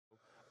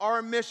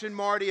our mission,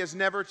 Marty, has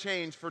never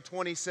changed for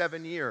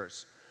 27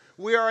 years.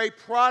 We are a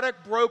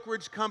product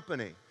brokerage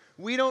company.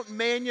 We don't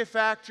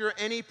manufacture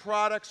any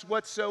products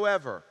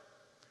whatsoever.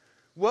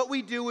 What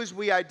we do is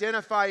we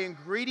identify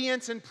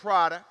ingredients and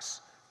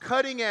products,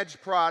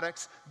 cutting-edge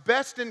products,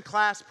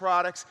 best-in-class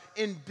products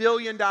in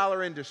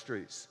billion-dollar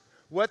industries.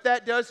 What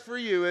that does for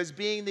you is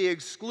being the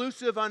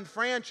exclusive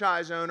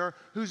unfranchised owner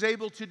who's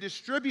able to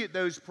distribute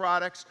those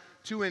products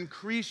to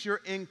increase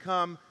your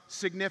income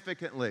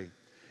significantly.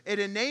 It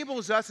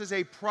enables us as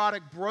a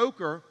product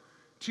broker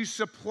to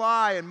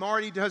supply, and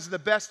Marty does the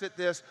best at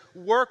this,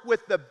 work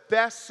with the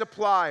best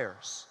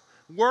suppliers,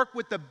 work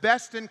with the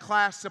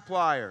best-in-class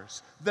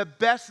suppliers, the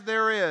best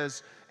there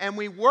is, and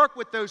we work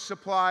with those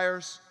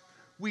suppliers,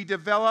 we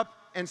develop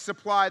and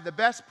supply the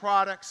best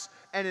products,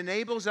 and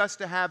enables us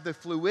to have the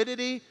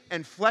fluidity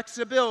and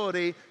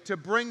flexibility to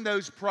bring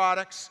those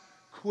products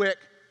quick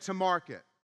to market.